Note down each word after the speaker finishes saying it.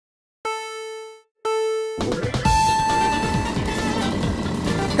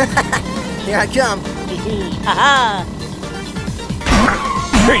Here I come. Haha.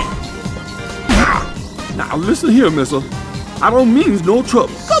 Hey! Now listen here, mister. I don't mean no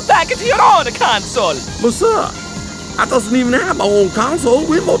trouble. Go back into your own console. But sir, I doesn't even have my own console.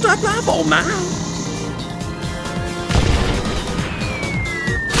 We're multi-platform now.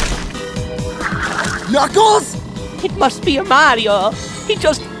 Knuckles? It must be a Mario. He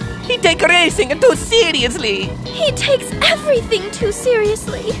takes racing too seriously. He takes everything too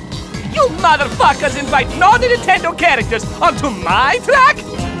seriously. You motherfuckers invite non-Nintendo characters onto my track?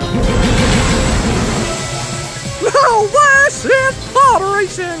 No, Rascist auto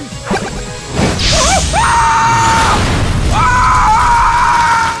racing.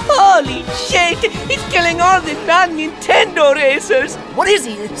 Holy shit! He's killing all the non-Nintendo racers! What is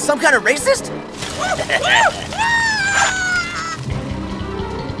he? Some kind of racist?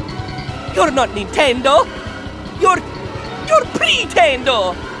 You're not Nintendo! You're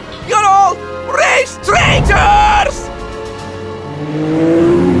Pretendo! You're all race traitors!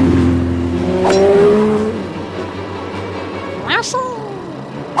 Russell.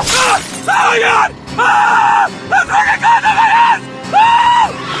 Oh my god! Ah! That's like a gun to my ass!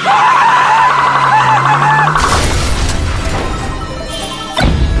 Ah!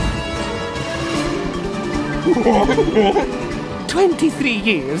 23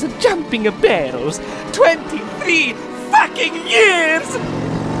 years of jumping of barrels. 23 fucking years!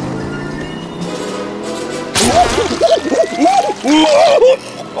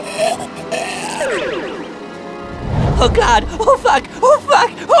 Oh god! Oh fuck! Oh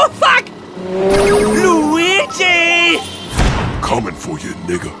fuck! Oh fuck! Luigi! Coming for you,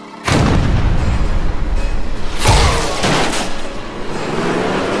 nigga.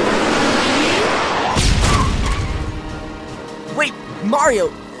 Wait, Mario,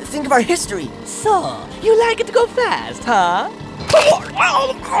 think of our history. So, you like it to go fast, huh?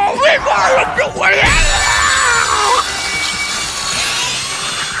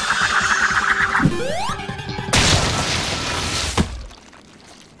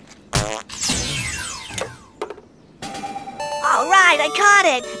 All right, I caught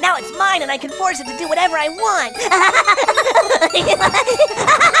it. Now it's mine and I can force it to do whatever I want.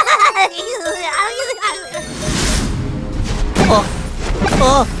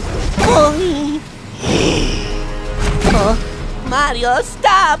 Mario,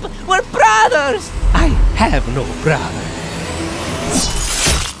 stop! We're brothers! I have no brother.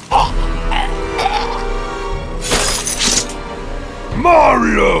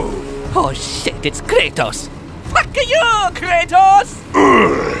 Mario! Oh shit, it's Kratos! Fuck you, Kratos!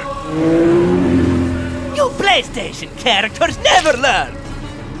 You PlayStation characters never learn!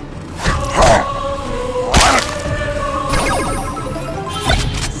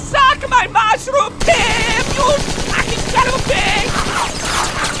 Suck my mushroom tip, you fucking son of a pig!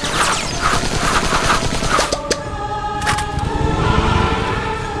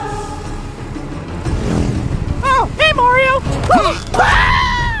 Oh, hey Mario!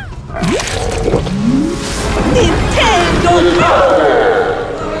 Nintendo!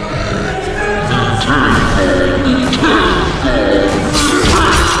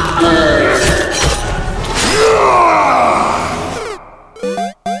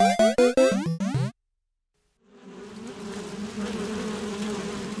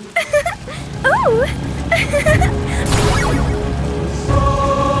 Oh!